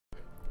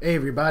Hey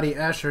everybody,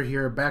 Asher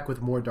here, back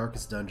with more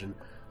Darkest Dungeon.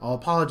 I'll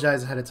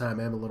apologize ahead of time,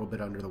 I am a little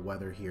bit under the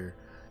weather here,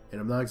 and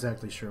I'm not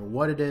exactly sure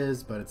what it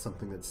is, but it's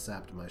something that's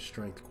sapped my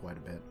strength quite a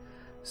bit.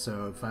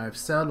 So if I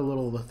sound a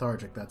little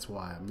lethargic, that's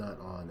why. I'm not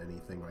on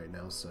anything right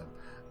now, so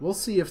we'll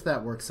see if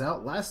that works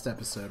out. Last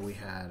episode we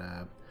had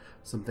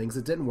some things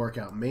that didn't work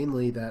out,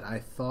 mainly that I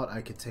thought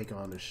I could take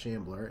on a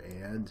Shambler,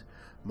 and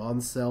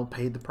Monsell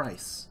paid the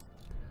price.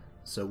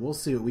 So we'll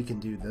see what we can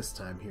do this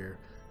time here.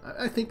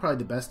 I think probably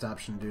the best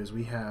option to do is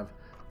we have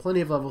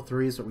plenty of level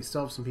 3s, but we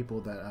still have some people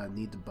that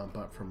need to bump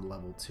up from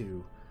level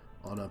 2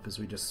 on up as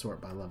we just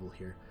sort by level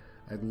here.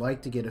 I'd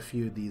like to get a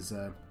few of these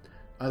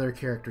other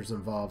characters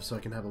involved so I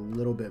can have a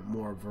little bit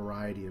more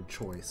variety of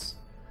choice.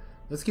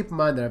 Let's keep in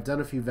mind that I've done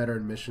a few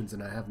veteran missions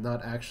and I have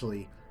not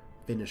actually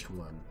finished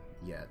one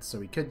yet, so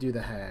we could do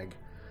the Hag.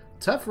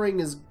 Tough Ring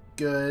is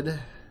good,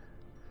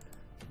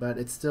 but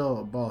it's still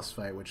a boss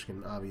fight, which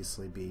can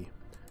obviously be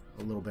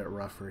a little bit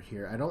rougher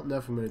here. I don't know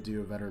if I'm going to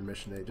do a veteran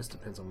mission today. It just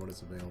depends on what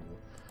is available.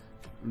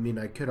 I mean,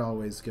 I could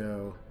always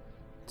go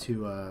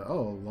to a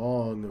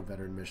long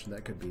veteran mission.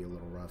 That could be a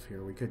little rough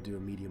here. We could do a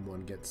medium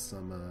one, get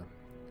some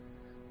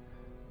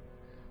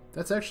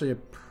that's actually a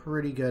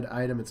pretty good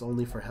item. It's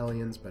only for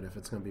Hellions, but if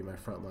it's going to be my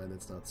front line,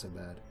 that's not so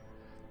bad.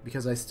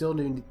 Because I still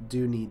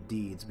do need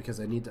deeds, because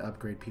I need to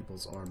upgrade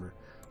people's armor.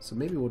 So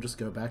maybe we'll just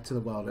go back to the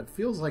Weald. It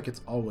feels like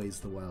it's always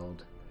the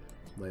Weald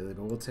lately,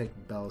 but we'll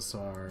take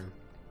Belisar,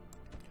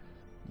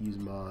 use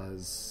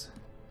Maz,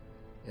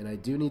 and I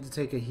do need to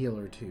take a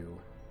healer too.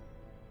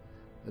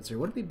 Let's see,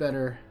 would it be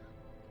better?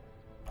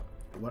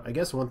 I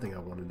guess one thing I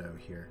want to know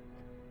here,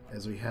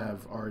 as we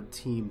have our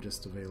team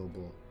just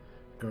available.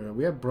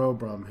 We have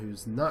Brobrum,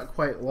 who's not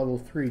quite level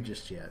 3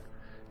 just yet.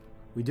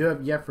 We do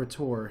have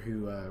Yefrator,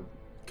 who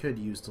could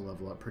use to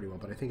level up pretty well,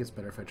 but I think it's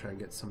better if I try and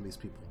get some of these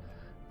people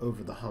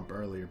over the hump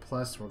earlier.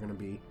 Plus, we're going to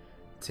be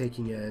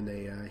taking in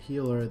a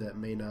healer that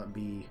may not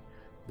be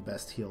the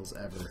best heals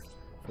ever,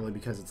 only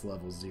because it's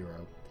level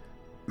 0.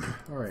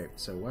 Alright,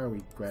 so why are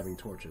we grabbing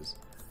torches?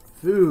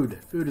 Food!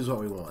 Food is what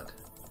we want.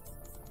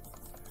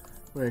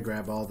 We're going to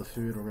grab all the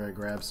food. We're going to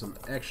grab some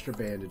extra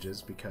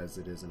bandages because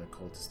it is an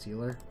occultist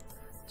healer.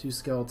 2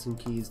 skeleton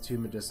keys, 2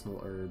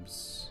 medicinal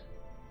herbs,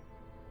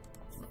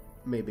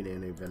 maybe an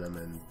anti-venom,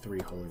 and 3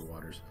 holy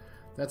waters.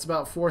 That's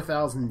about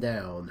 4,000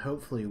 down.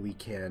 Hopefully we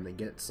can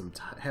get some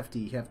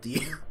hefty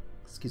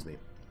excuse me,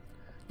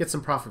 get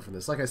some profit from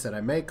this. Like I said, I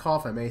may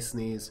cough, I may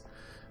sneeze.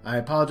 I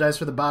apologize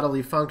for the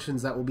bodily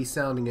functions that will be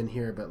sounding in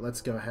here, but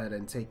let's go ahead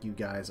and take you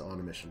guys on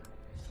a mission.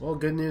 Well,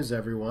 good news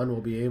everyone,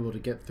 we'll be able to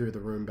get through the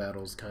room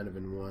battles kind of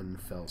in one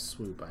fell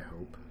swoop, I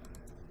hope.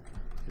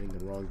 Hitting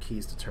the wrong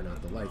keys to turn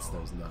out the lights,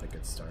 though, is not a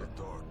good start.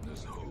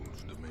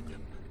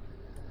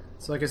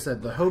 So like I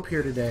said, the hope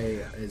here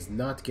today is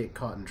not to get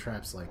caught in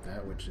traps like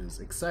that, which is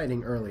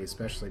exciting early,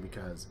 especially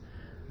because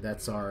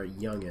that's our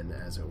youngin',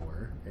 as it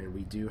were. And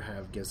we do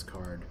have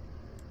Giscard,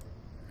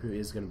 who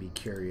is going to be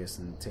curious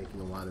and taking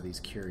a lot of these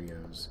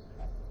curios.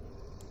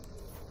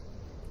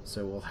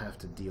 So we'll have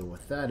to deal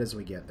with that as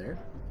we get there.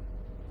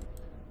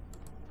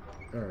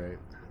 Alright.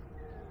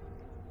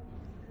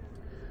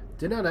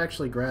 Did not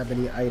actually grab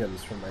any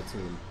items from my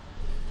team.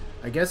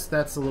 I guess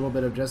that's a little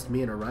bit of just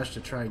me in a rush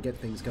to try and get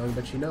things going,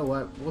 but you know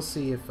what? We'll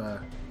see if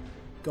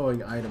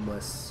going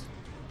itemless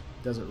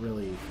doesn't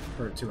really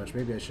hurt too much.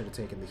 Maybe I should have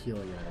taken the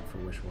healing item for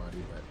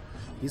Wishwadi, but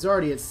he's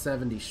already at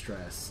 70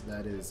 stress.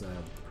 That is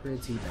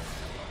pretty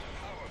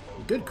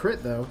bad. Good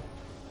crit, though.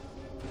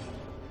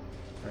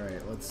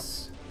 Alright,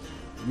 let's...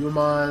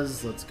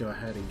 Umaz, let's go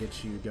ahead and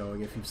get you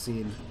going. If you've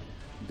seen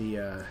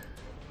the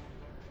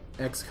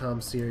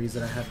XCOM series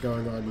that I have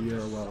going on, you're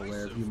well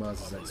aware of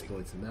Umaz's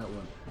exploits in that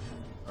one.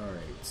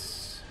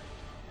 Alright.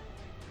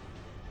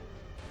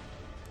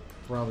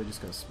 Probably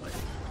just gonna smite.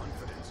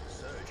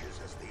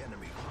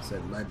 So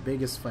my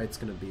biggest fight's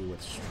gonna be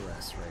with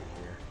stress right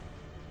here.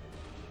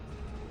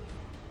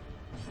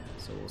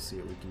 So we'll see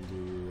what we can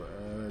do.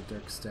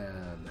 Dark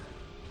Stab.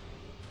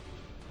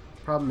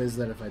 Problem is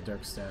that if I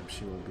Dark Stab,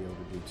 she won't be able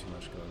to do too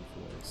much going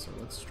forward, so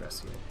let's stress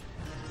heal.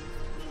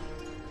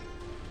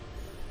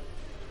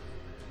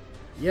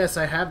 Yes,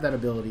 I have that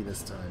ability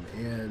this time,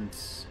 and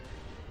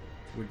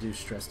reduce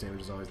stress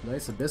damage is always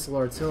nice. Abyssal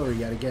Artillery,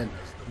 yet again,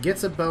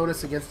 gets a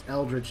bonus against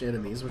Eldritch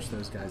enemies, which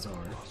those guys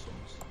are.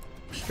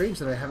 Strange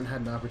that I haven't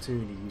had an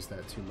opportunity to use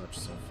that too much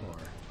so far.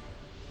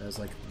 That was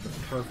like the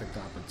perfect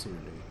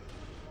opportunity.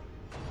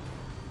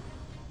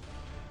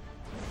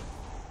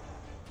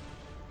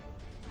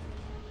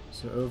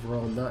 So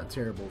overall, not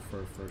terrible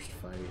for a first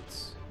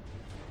fight.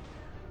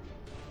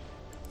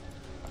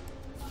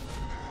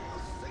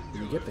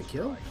 Did you get the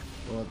kill?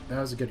 Well, that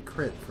was a good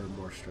crit for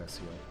more stress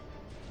heal.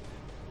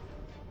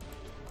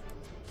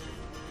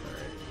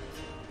 Alright.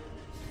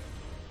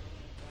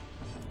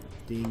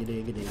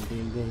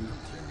 Ding-a-ding-a-ding-ding-ding.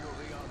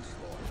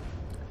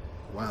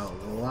 Wow,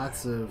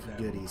 lots of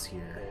goodies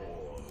here.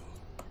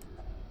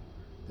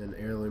 Then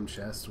heirloom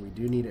chest. We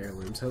do need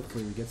heirlooms.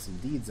 Hopefully we get some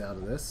deeds out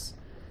of this.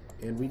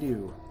 And we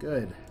do.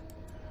 Good.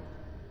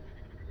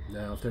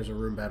 Now, if there's a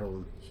room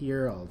battle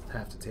here, I'll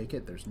have to take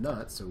it. There's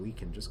not, so we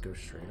can just go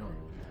straight on.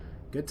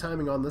 Good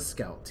timing on the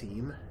scout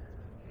team.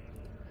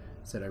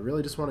 Said I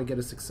really just want to get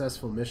a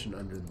successful mission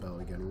under the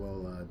belt again.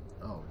 Well,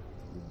 oh,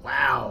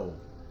 wow.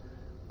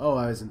 Oh,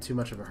 I was in too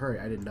much of a hurry.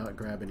 I did not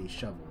grab any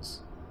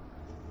shovels.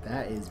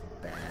 That is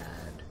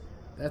bad.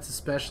 That's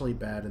especially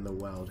bad in the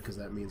Weald, because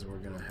that means we're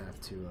going to have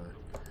to...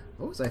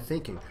 what was I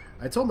thinking?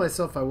 I told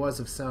myself I was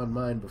of sound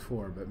mind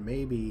before, but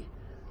maybe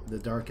the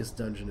darkest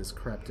dungeon has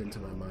crept into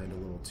my mind a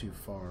little too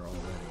far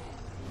already.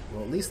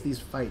 Well, at least these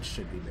fights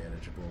should be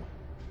manageable.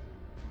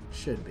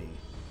 Should be.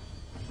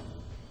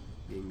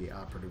 Being the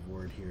operative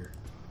word here.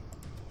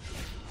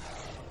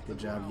 Good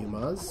job,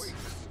 Yumaz.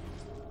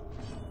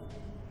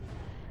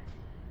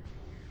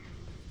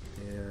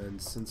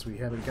 And since we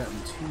haven't gotten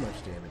too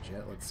much damage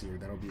yet, let's see here.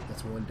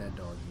 That's one dead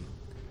doggy.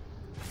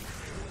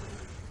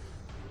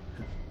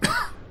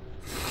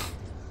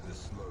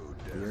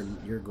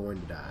 You're going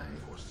to die.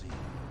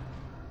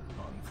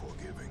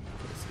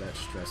 So that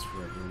stress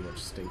for everyone, which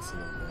stinks a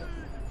little bit.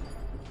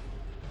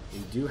 We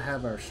do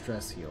have our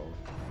stress heal.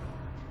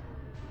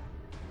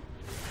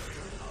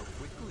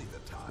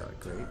 Not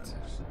great.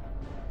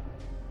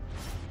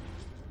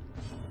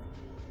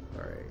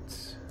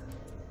 Alright.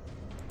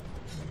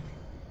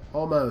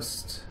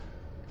 Almost.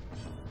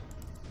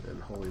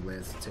 And Holy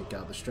Lance to take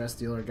out the stress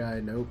dealer guy.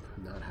 Nope,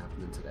 not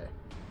happening today.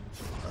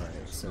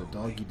 Alright, so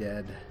doggy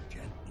dead.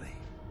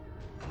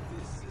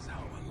 This is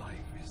how a life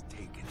is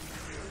taken.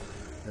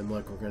 And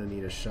look, we're gonna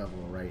need a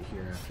shovel right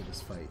here after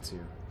this fight too.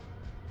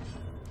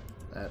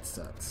 That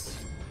sucks.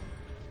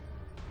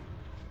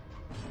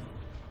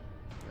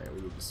 Alright,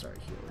 we need to start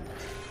healing.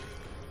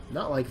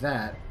 Not like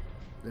that.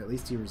 At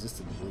least he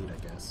resisted the bleed, I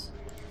guess.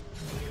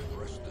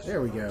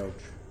 There we go.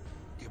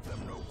 Give them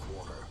no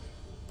quarter.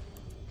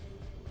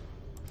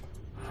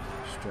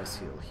 Stress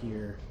heal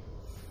here.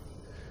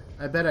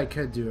 I bet I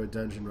could do a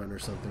dungeon run or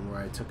something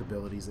where I took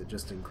abilities that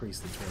just increase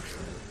the torch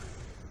rate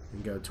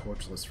and go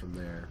torchless from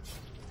there.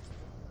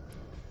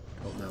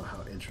 Don't know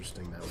how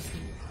interesting that would be.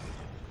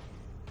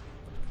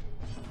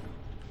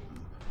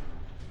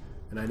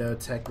 And I know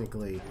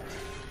technically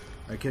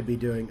I could be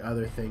doing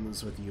other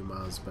things with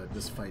Yumaz, but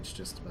this fight's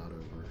just about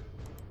over.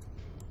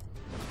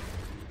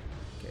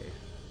 Okay.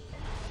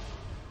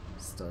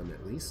 Stun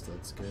at least,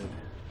 that's good.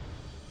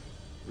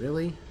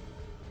 Really?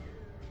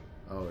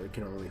 Oh, it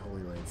can only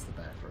Holy Lance the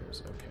back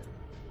rows. Okay.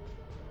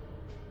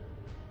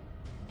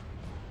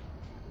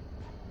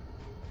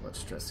 Let's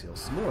stress heal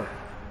some more.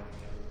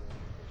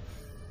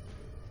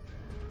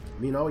 I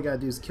mean, all we gotta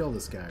do is kill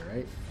this guy,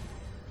 right?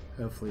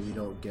 Hopefully we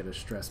don't get a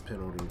stress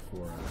penalty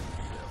for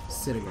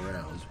sitting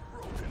around.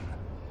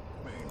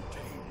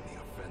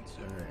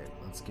 Alright,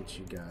 let's get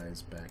you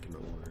guys back in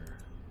order.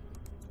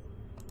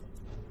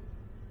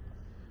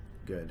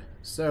 Good.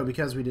 So,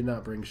 because we did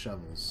not bring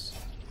shovels...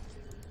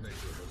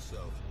 Nature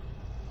herself,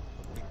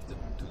 victim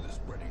to the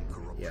spreading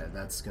corruption. Yeah,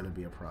 that's gonna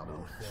be a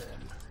problem.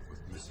 With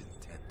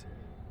misintent.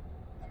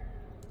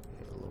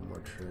 Okay, a little more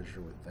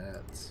treasure with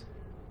that.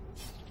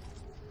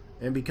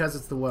 And because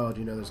it's the Weald,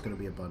 you know there's gonna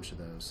be a bunch of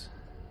those.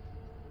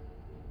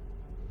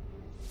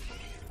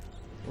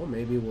 Well,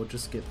 maybe we'll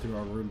just get through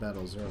our room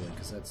battles early,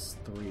 because that's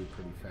 3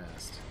 pretty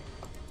fast.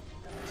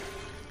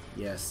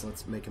 Yes,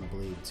 let's make him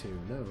bleed too.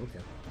 No,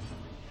 okay.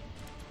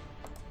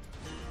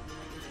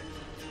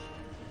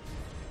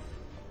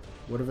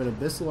 Would have an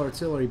Abyssal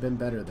Artillery been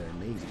better there?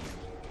 Maybe.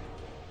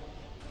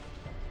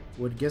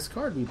 Would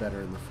Giscard be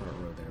better in the front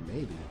row there?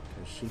 Maybe,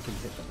 because she can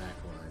hit the back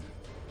line.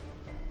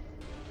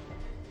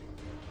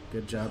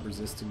 Good job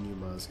resisting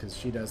Yumaz, because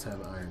she does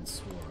have Iron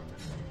Swarm.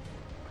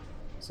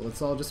 So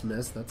let's all just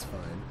miss, that's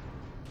fine.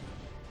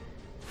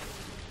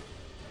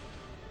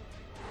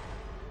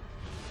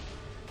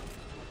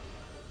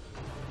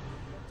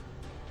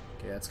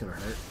 Okay, that's gonna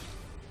hurt.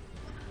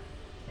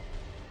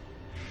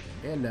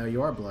 And now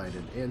you are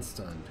blinded and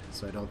stunned,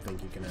 so I don't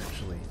think you can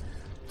actually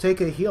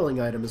take a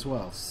healing item as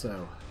well,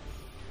 so...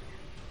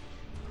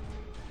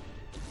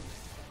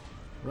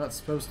 We're not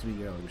supposed to be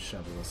going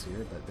shoveless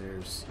here, but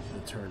there's the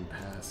turn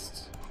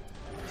past.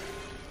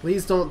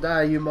 Please don't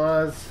die,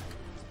 Yumaz!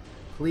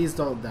 Please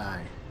don't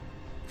die.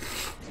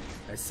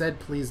 I said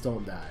please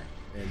don't die.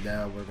 And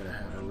now we're gonna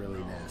have a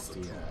really nasty,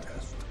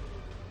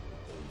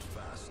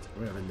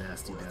 we're gonna have a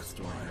nasty death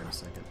story here in a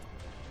second.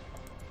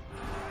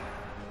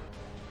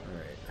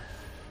 Alright.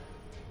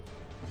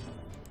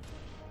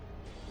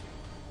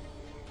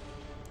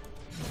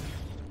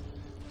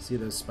 See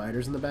those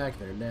spiders in the back?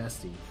 They're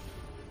nasty.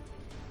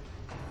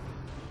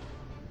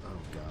 Oh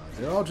god.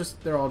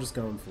 They're all just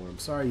going for him.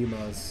 Sorry,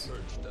 Yumaz.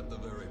 Searched at the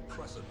very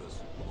precipice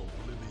of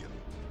oblivion.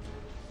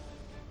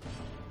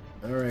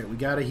 Alright, we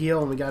gotta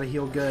heal and we gotta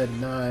heal good.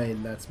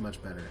 9, that's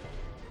much better.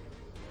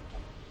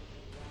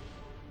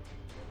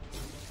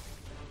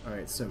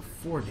 Alright, so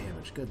 4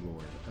 damage, good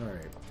lord.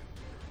 Alright.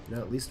 Now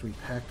at least we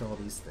packed all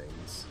these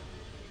things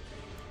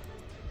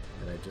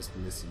that I just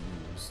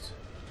misused.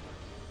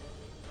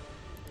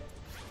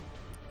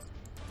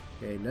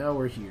 Okay, now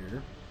we're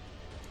here.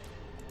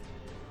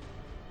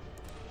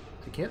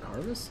 I can't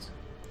harvest?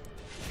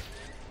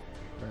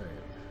 Alright.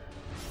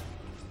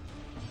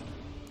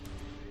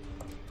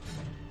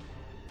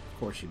 Of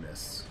course you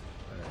miss.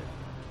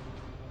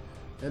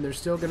 And they're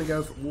still gonna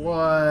go for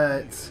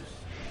what?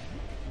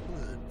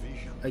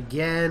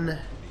 Again?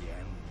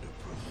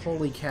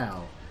 Holy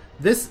cow.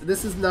 This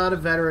is not a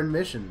veteran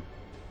mission.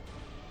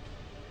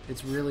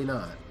 It's really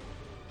not.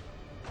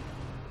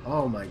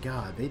 Oh my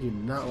god, they do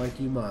not like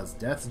you, Maz.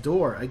 Death's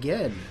Door,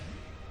 again.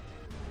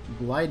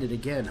 Blighted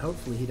again.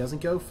 Hopefully he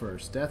doesn't go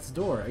first. Death's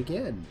Door,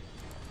 again.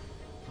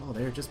 Oh,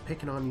 they're just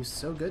picking on you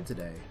so good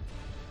today.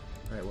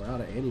 Alright, we're out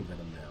of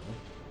anti-venom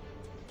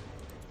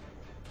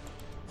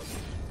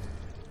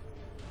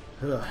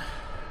now. Ugh.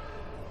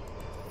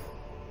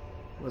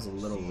 Was a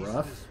little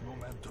rough.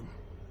 Momentum.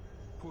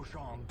 Push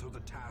on to the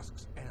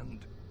task's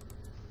end.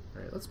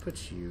 Alright, let's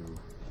put you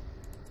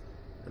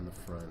in the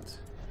front.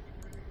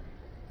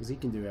 Because he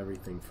can do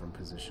everything from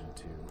position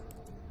 2.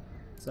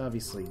 It's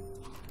obviously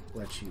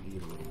lets you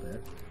eat a little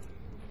bit.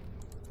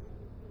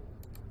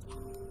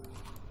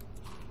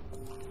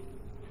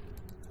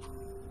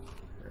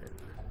 Alright.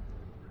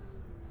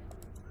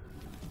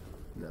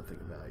 Nothing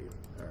of value.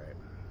 Alright.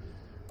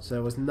 So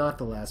it was not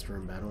the last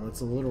room battle.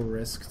 It's a little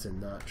risk to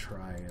not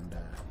try and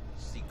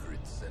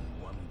Secrets and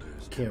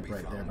wonders camp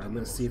right there, but I'm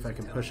going to see if I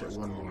can push it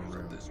one more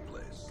round.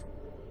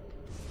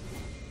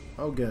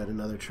 Oh good,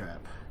 another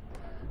trap.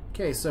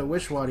 Okay, so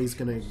Wishwadi's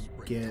going to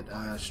get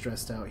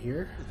stressed out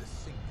here.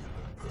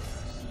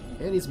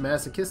 And he's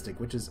masochistic,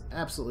 which is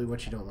absolutely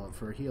what you don't want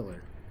for a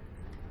healer.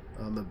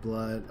 On the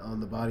blood, on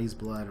the body's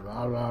blood.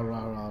 Rah, rah,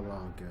 rah, rah,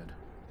 rah. Good.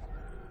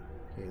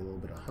 Okay, a little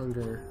bit of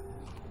hunger.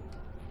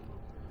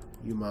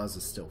 Umaz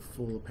is still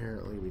full,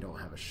 apparently. We don't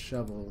have a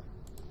shovel.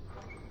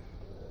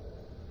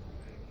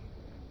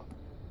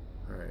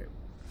 Alright.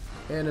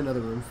 And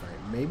another room fight.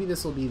 Maybe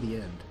this will be the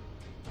end.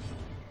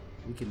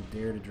 We can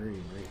dare to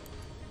dream, right?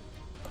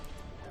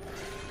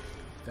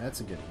 That's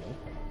a good heal.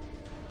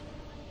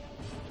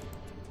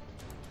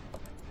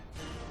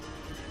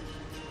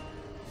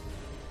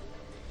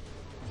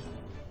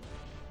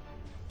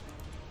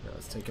 Now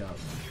let's take out...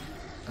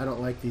 I don't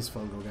like these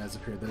fungal guys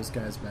up here. Those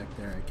guys back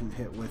there I can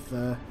hit with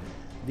the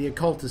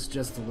occultist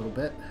just a little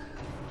bit.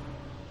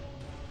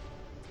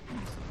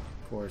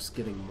 Of course,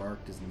 getting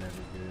marked is never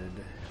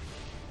good.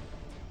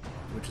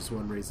 Which is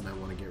one reason I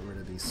want to get rid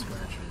of these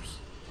scratchers.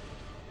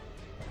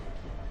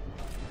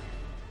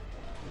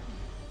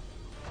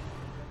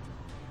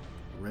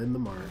 Rend the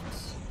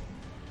marks.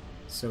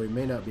 So we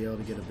may not be able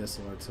to get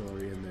abyssal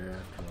artillery in there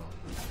after all.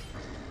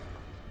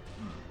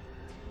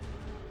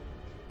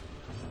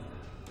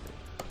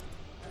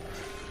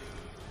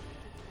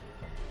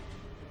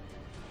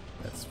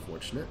 That's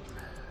fortunate.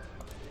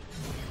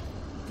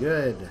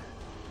 Good.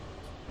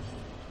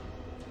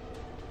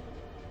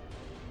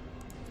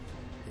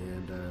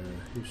 And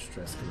who's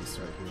stressed? Can we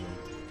start healing?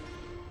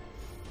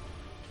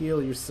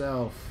 Heal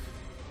yourself.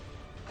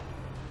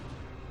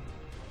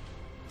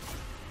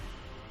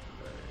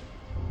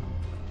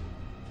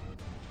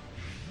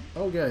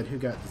 Oh good, who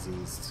got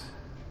diseased?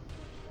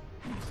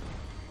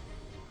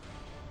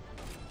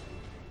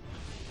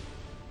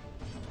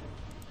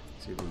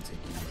 See if we can take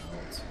you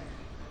out.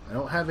 I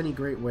don't have any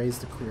great ways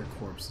to clear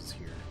corpses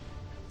here.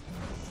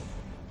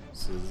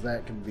 So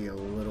that can be a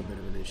little bit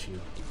of an issue.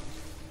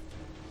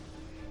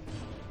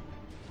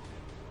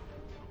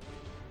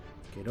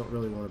 Okay, don't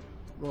really want to...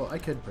 Well, I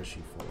could push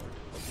you forward.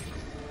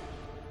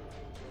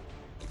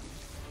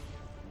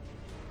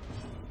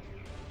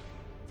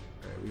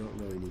 Alright, we don't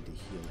really need to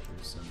heal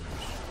here so much.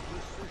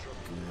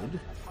 Good.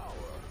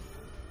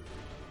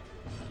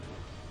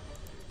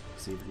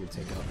 See if we can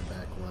take out the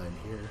back line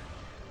here.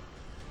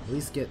 At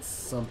least get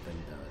something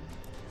done.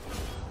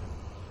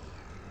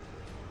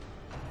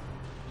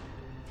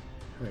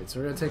 Alright, so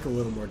we're going to take a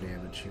little more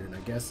damage here, and I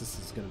guess this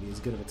is going to be as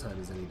good of a time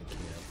as any to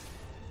camp.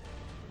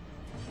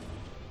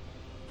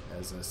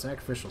 As a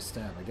sacrificial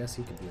stab, I guess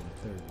he could be in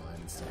the third line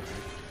instead.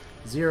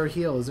 Zero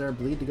heal, is there a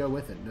bleed to go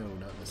with it? No,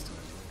 not this time.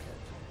 Okay.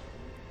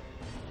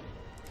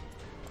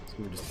 So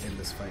we'll just end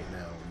this fight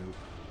now. Nope.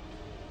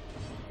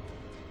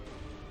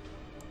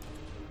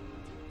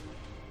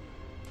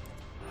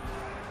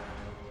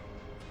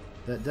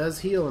 That does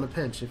heal in a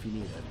pinch if you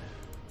need it.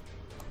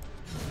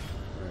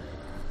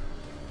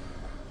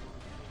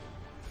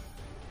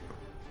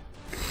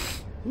 Alright.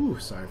 Ooh,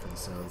 sorry for the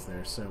sounds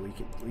there. So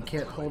we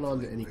can't hold on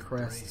to any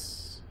crests.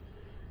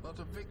 But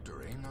a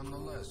victory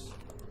nonetheless.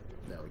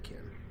 Now we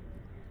can.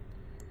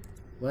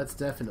 Let's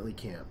definitely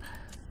camp.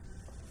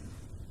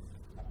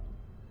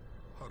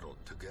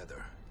 Huddled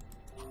together,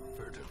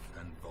 furtive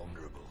and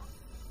vulnerable.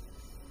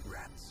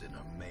 Rats in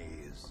a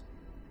maze.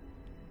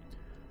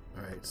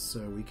 Alright,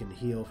 so we can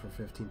heal for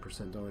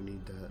 15%. Don't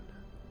need that.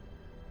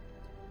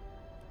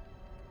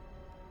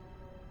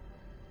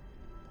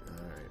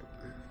 Alright.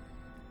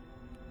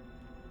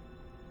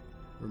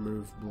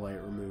 Remove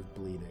blight, remove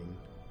bleeding.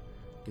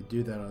 Could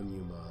do that on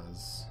you,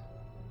 Maz.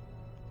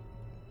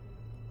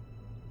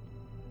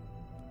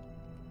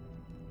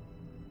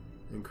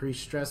 Increase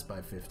stress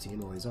by 15.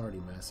 Well, he's already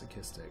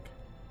masochistic.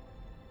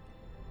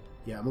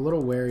 Yeah, I'm a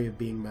little wary of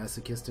being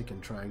masochistic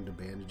and trying to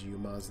bandage you,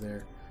 Maz,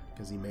 there,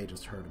 because he may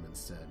just hurt him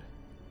instead.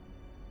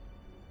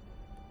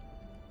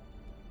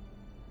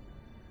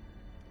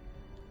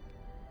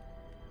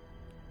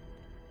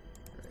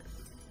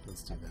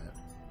 Let's do that.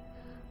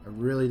 I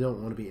really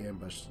don't want to be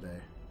ambushed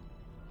today.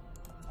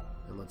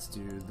 And let's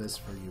do this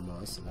for you,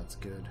 Moss, so that's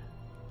good.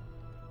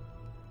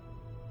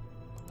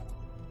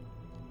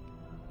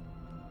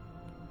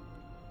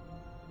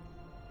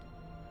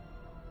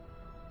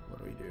 What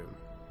do we do?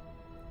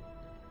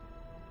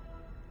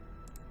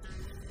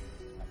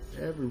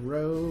 Every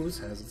rose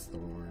has its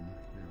thorn.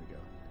 There we go.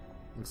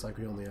 Looks like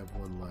we only have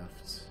one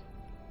left.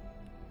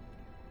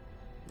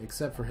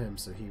 Except for him,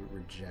 so he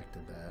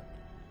rejected that.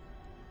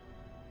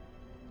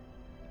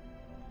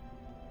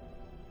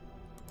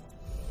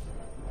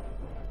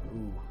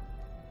 Ooh.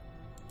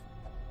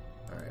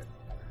 Alright.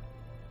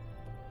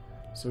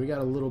 So we got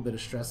a little bit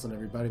of stress on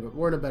everybody, but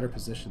we're in a better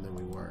position than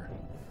we were.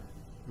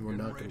 And we're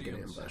not going to get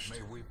ambushed.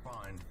 May we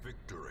find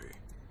victory.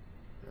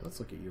 Right, let's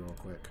look at you real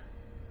quick.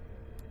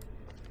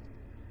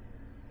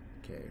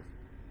 Okay.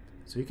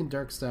 So he can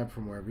dark stab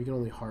from wherever. He can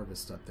only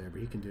harvest up there,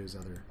 but he can do his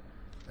other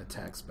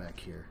attacks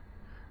back here.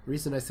 The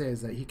reason I say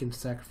is that he can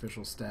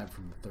sacrificial stab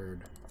from the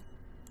third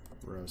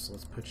row, so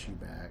let's put you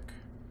back.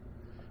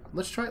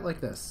 Let's try it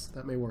like this.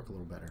 That may work a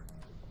little better.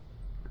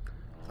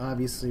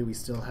 Obviously, we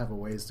still have a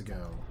ways to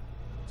go.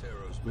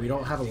 We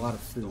don't have a lot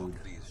of food.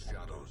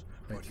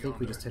 I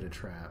think we just hit a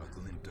trap.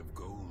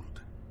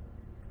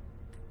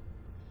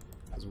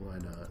 Because why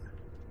not?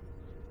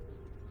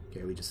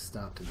 Okay, we just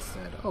stopped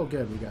instead. Oh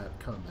good, we got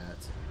combat.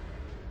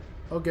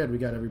 Oh good, we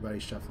got everybody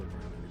shuffling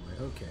around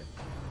anyway.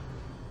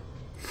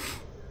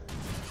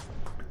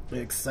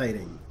 Okay.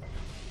 Exciting.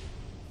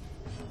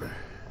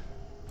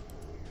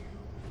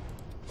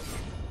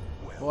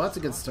 Well, that's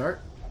a good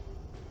start.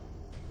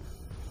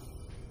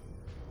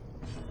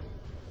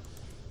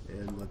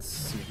 And let's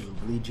see if we can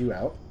bleed you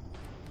out.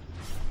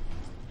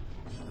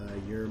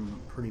 You're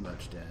pretty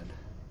much dead.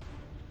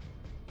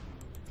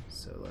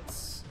 So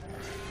let's...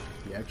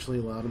 He actually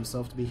allowed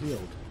himself to be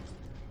healed.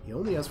 He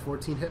only has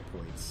 14 hit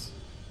points.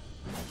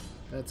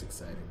 That's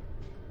exciting.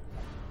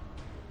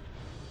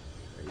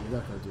 Right, you're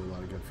not going to do a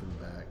lot of good from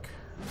the back.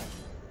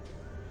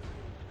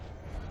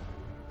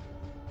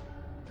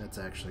 That's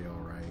actually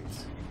alright.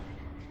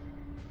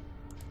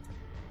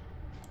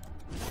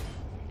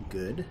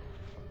 Good.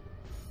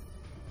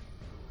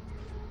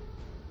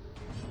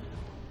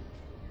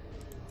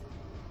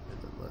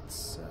 And then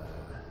let's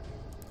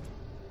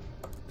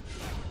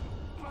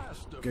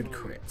good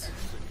crit,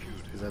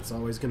 because that's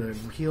always going to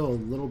heal a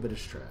little bit of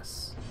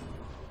stress.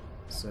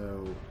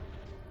 So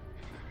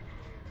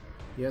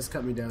he has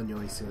cut me down. You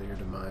only seal your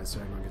demise, so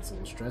everyone gets a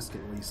little stressed.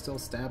 Will you still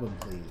stab him,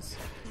 please?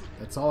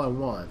 That's all I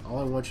want. All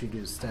I want you to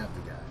do is stab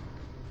the guy.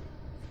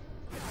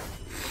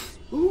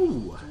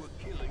 Ooh,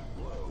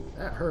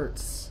 that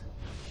hurts.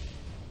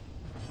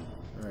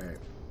 Alright.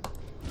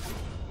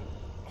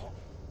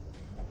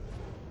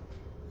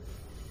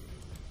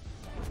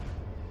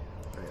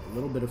 Alright, a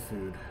little bit of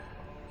food.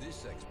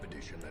 This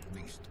expedition at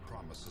least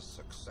promises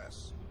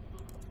success.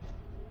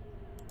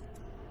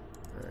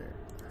 Alright.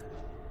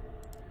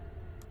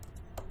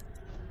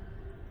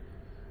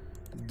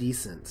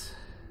 Decent.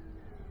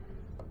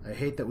 I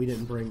hate that we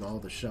didn't bring all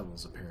the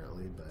shovels,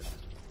 apparently, but...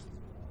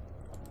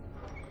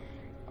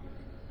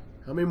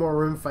 How many more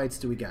room fights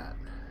do we got?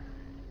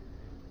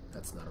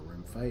 That's not a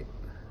room fight.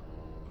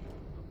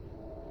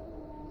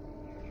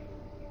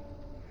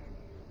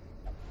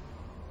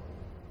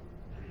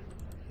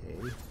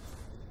 Okay.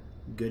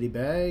 Goodie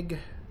bag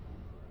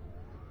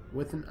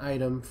with an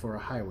item for a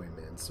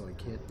highwayman, so I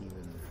can't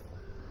even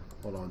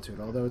hold on to it.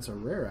 Although it's a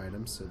rare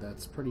item, so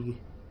that's pretty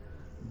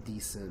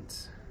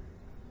decent.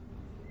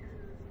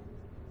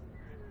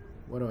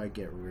 What do I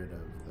get rid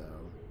of,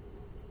 though?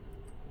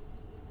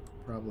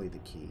 Probably the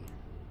key.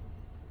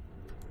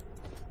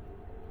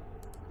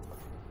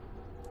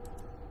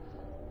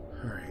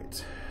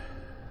 Alright.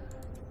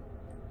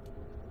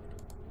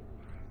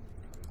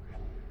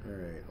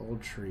 Alright,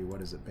 old tree.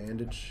 What is it?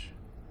 Bandage?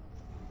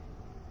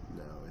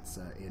 No, it's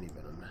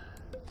anti-venom.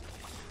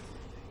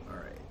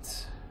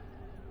 Alright.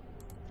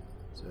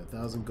 So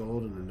 1,000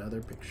 gold and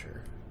another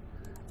picture.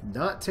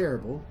 Not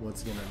terrible.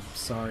 Once again, I'm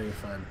sorry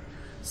if I'm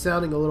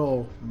sounding a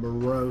little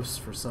morose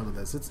for some of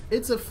this.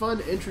 It's a fun,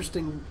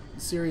 interesting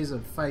series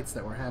of fights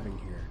that we're having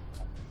here.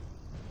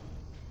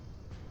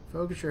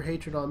 Focus your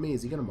hatred on me.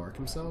 Is he gonna mark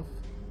himself?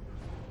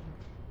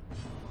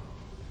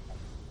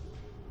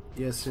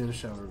 Yes, soon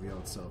shall reveal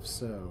itself.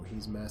 So,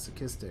 he's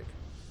masochistic.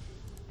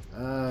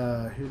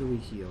 Who do we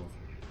heal?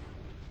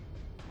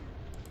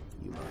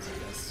 You must, I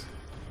guess.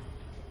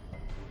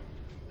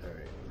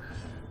 Alright.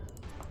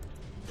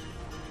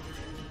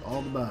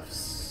 All the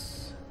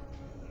buffs.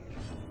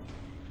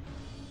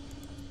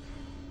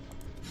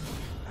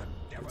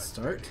 Good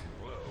start.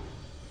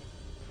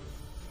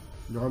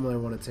 Normally I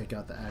want to take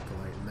out the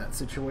Acolyte in that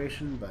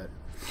situation, but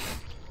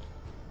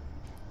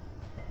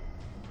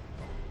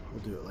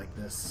we'll do it like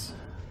this.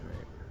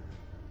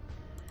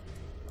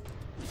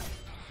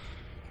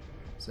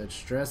 Said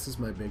stress is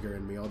my bigger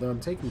enemy, although I'm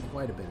taking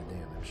quite a bit of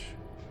damage.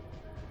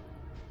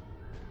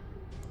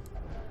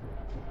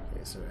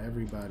 Okay, so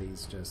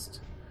everybody's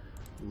just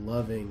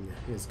loving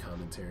his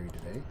commentary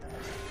today.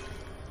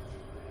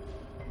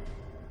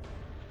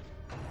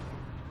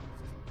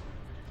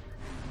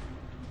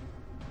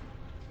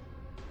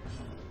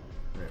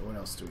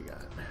 else do we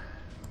got?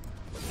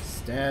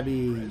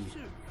 Stabby.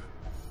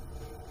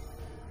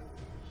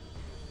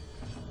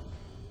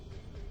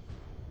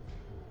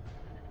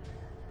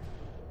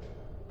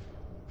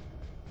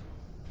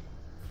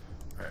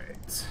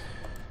 Alright.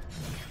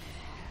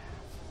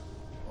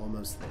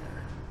 Almost there.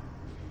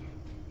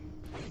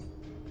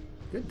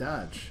 Good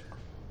dodge.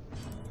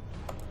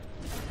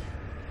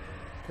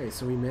 Okay,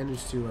 so we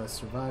managed to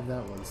survive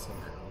that one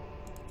somehow.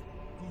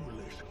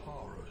 Ghoulish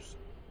horrors,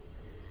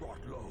 brought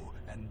low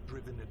and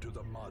driven into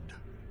the mud.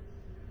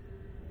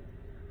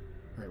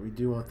 Alright, we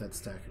do want that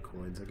stack of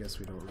coins. I guess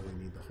we don't really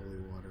need the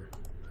holy water.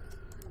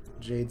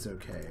 Jade's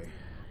okay.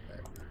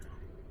 But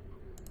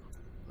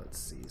let's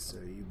see, so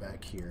you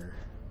back here.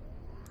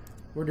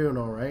 We're doing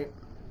alright.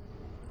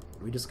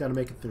 We just gotta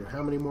make it through.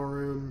 How many more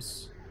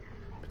rooms?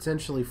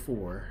 Potentially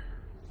 4.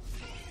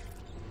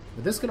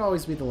 But this could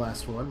always be the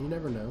last one. You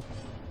never know.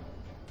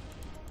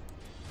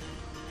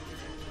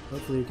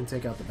 Hopefully we can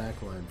take out the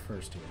back line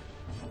first here.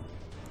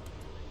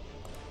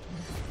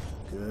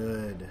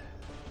 Good.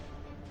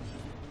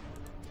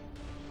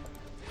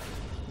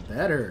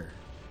 Better.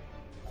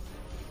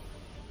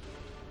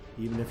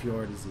 Even if you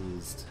are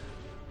diseased.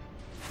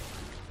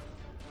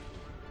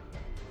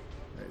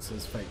 Alright, so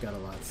this fight got a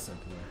lot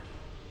simpler.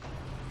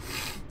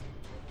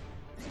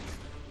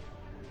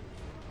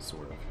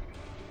 Sort of.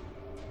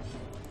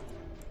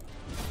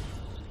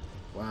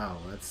 Wow,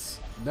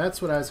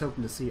 that's what I was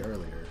hoping to see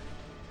earlier.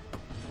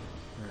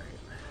 Alright.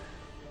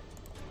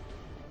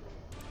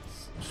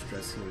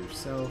 Stress heal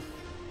yourself.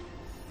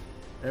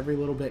 Every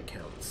little bit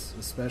counts,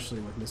 especially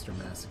with Mr.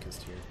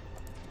 Masochist here.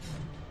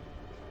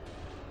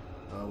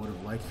 I would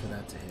have liked for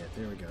that to hit.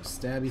 There we go.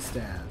 Stabby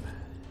stab.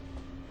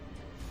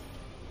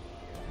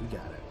 We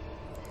got it.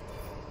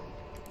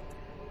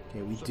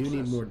 Okay, we do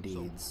need more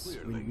deeds.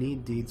 We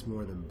need deeds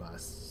more than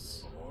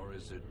busts. Or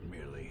is it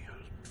merely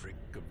a trick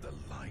of the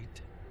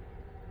light?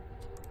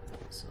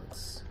 Okay, so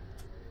let's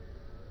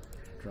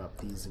drop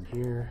these in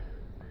here.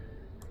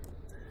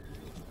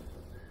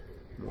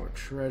 More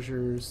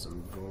treasures,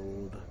 some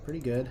gold.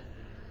 Pretty good.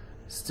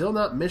 Still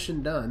not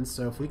mission done,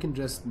 so if we can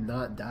just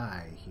not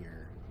die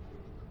here,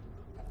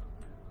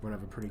 we're gonna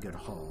have a pretty good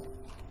haul.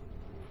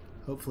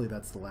 Hopefully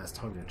that's the last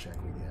hunger check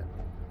we get.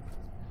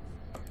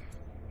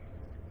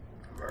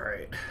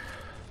 Alright.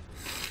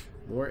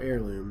 More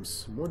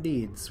heirlooms. More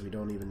deeds. We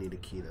don't even need a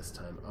key this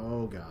time.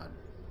 Oh god.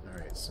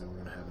 Alright, so we're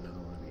gonna have another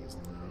one of these.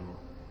 No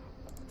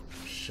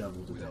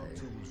shovel today. Without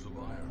tools of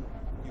iron,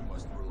 you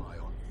must rely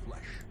on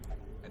flesh,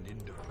 an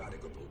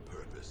indefatigable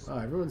purpose. Oh,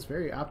 everyone's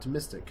very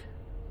optimistic.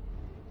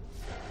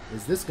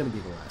 Is this gonna be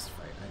the last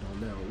fight? I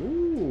don't know.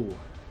 Ooh!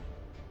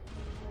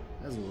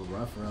 That's a little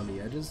rough around the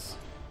edges.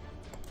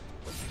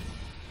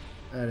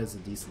 That is a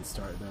decent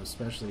start, though,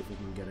 especially if we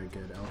can get a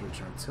good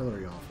Eldritch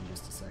Artillery off in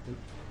just a second.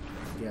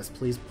 Yes,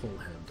 please pull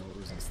him. Don't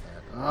resist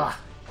that. Ah!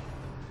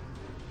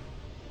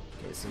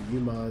 Okay, so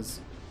Yumaz.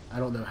 I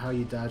don't know how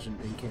you dodge an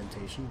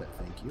incantation, but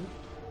thank you.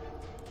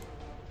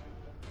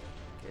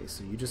 Okay,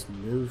 so you just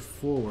move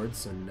forward,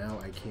 so now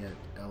I can't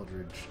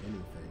Eldritch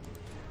anything.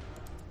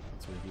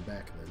 Let's move you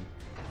back then.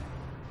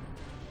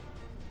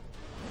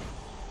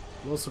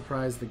 A little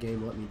surprised the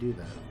game let me do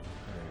that.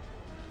 Alright.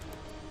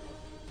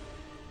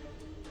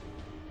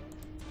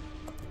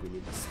 We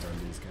need to stun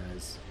these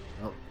guys.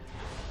 Oh.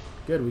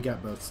 Good, we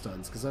got both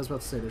stuns, because I was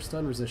about to say their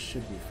stun resist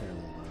should be fairly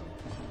low.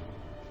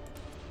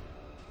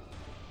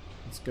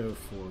 Let's go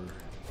for...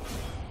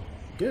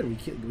 Good,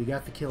 we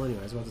got the kill anyway.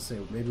 I was about to say,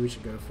 maybe we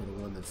should go for the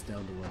one that's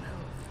down to 1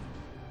 health.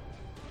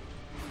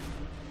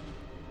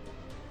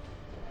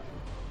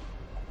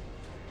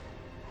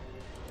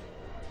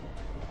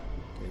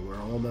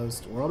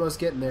 We're almost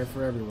getting there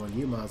for everyone.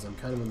 Yumaz, I'm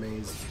kind of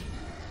amazed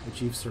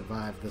that you've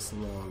survived this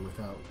long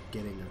without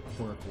getting a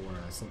quirk or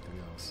something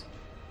else.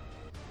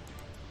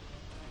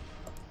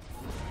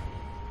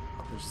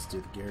 Let's just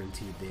do the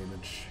guaranteed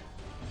damage.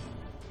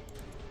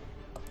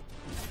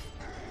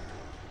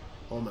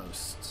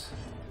 Almost.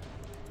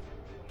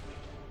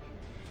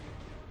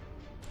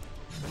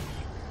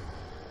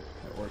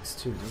 That works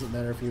too. Doesn't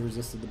matter if you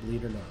resisted the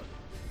bleed or not.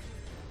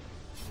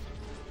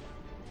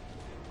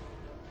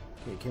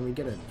 Okay, can we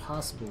get a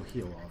possible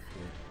heal off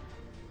here?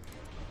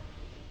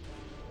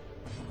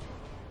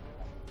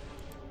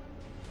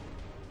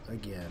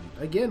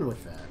 Again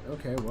with that.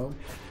 Okay, well,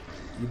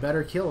 you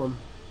better kill him.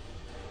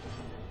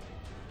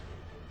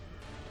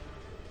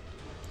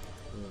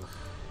 Ugh.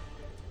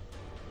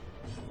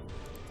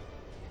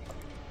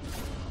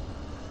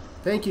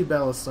 Thank you,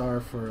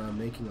 Belisar, for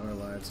making our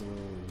lives a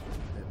little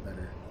bit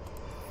better.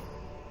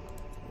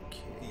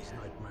 Okay. These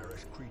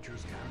nightmarish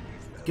creatures can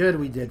be felt. Good,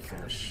 we did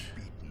finish.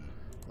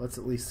 Let's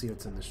at least see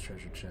what's in this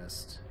treasure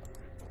chest.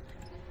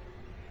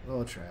 Oh,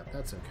 a trap.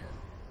 That's okay.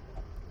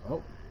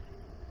 Oh.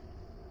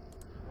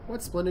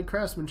 What splendid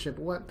craftsmanship.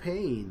 What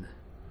pain.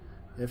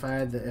 If I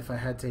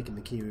had taken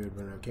the key, we would have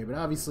been okay. But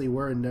obviously,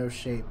 we're in no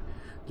shape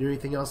to do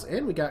anything else.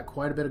 And we got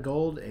quite a bit of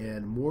gold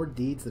and more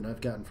deeds than I've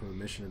gotten from a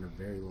mission in a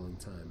very long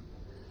time.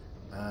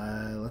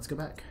 Let's go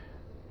back.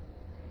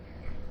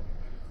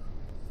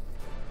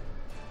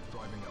 The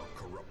Driving out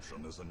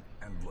corruption is an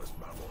endless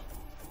battle,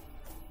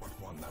 but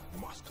one that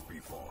must be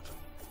fought.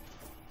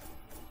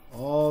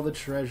 All the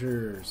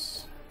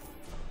treasures.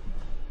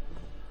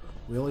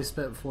 We only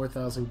spent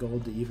 4,000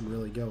 gold to even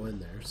really go in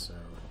there, so...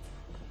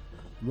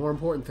 The more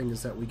important thing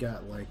is that we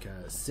got like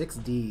 6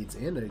 deeds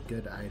and a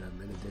good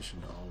item in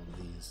addition to all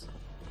of these.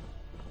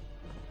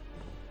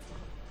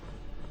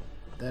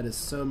 That is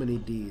so many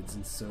deeds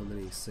and so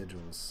many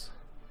sigils.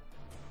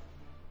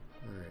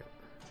 Alright.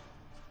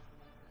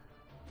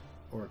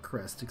 Or a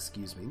crest,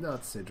 excuse me,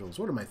 not sigils.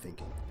 What am I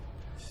thinking?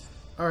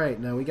 Alright,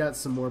 now we got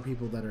some more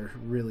people that are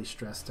really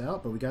stressed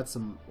out, but we got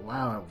some...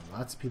 Wow,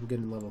 lots of people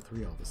getting level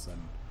 3 all of a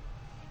sudden.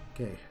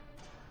 Okay.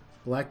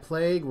 Black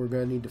Plague, we're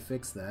going to need to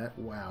fix that.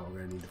 Wow, we're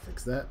going to need to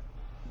fix that.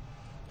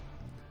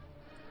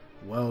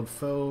 Wild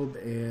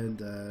Phobe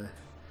and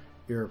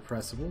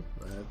Irrepressible.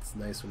 That's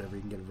nice whenever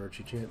you can get a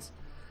virtue chance.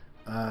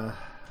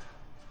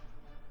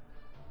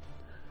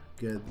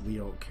 Good, we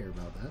don't care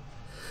about that.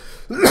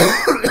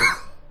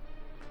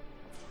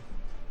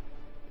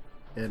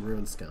 And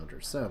Ruined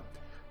Scoundrel. So,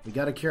 we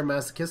got to cure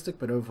Masochistic,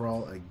 but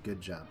overall, a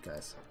good job,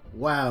 guys.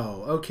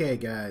 Wow, okay,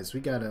 guys, we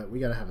gotta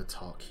have a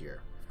talk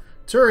here.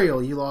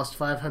 Turiel, you lost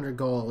 500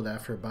 gold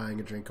after buying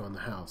a drink on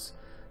the house.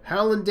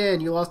 Howlin' Dan,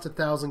 you lost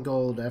 1,000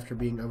 gold after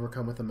being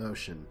overcome with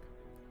emotion.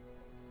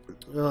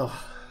 Ugh.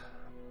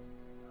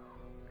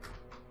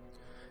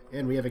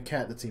 And we have a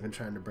cat that's even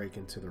trying to break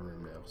into the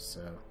room now,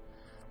 so...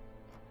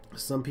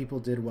 Some people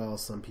did well,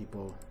 some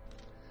people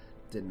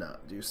did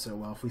not do so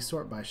well. If we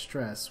sort by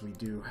stress, we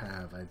do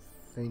have, I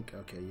think...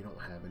 Okay, you don't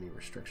have any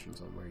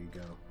restrictions on where you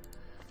go.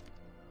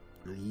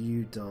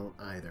 You don't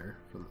either.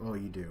 Oh,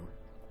 you do.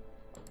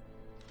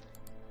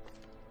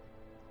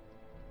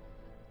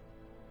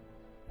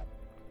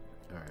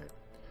 Alright,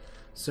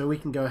 so we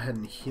can go ahead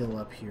and heal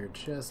up here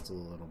just a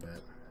little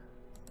bit.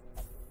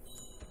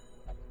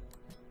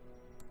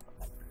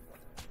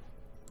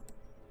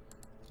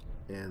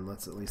 And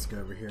let's at least go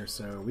over here.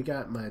 So we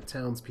got my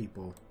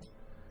townspeople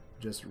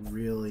just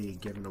really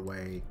giving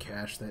away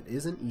cash that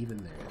isn't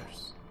even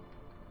theirs.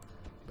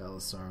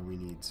 Belisar, we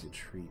need to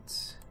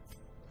treat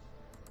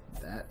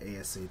that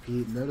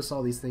ASAP. Notice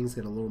all these things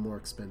get a little more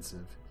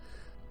expensive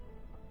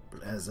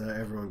as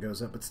everyone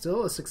goes up, but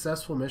still a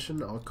successful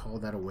mission. I'll call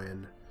that a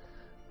win.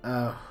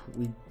 I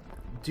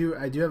do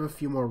have a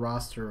few more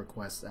roster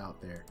requests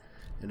out there,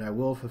 and I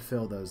will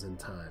fulfill those in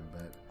time,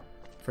 but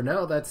for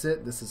now, that's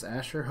it. This is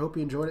Asher. Hope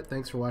you enjoyed it.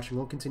 Thanks for watching.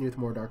 We'll continue with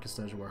more Darkest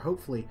Dungeon, where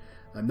hopefully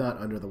I'm not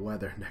under the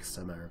weather next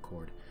time I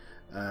record.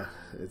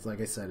 It's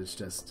like I said,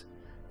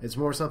 it's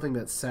more something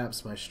that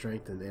saps my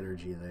strength and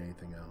energy than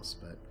anything else,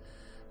 but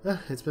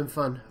it's been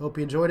fun. Hope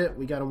you enjoyed it.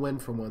 We got a win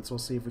for once. We'll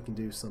see if we can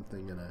do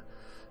something in a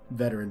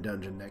veteran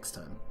dungeon next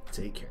time.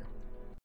 Take care.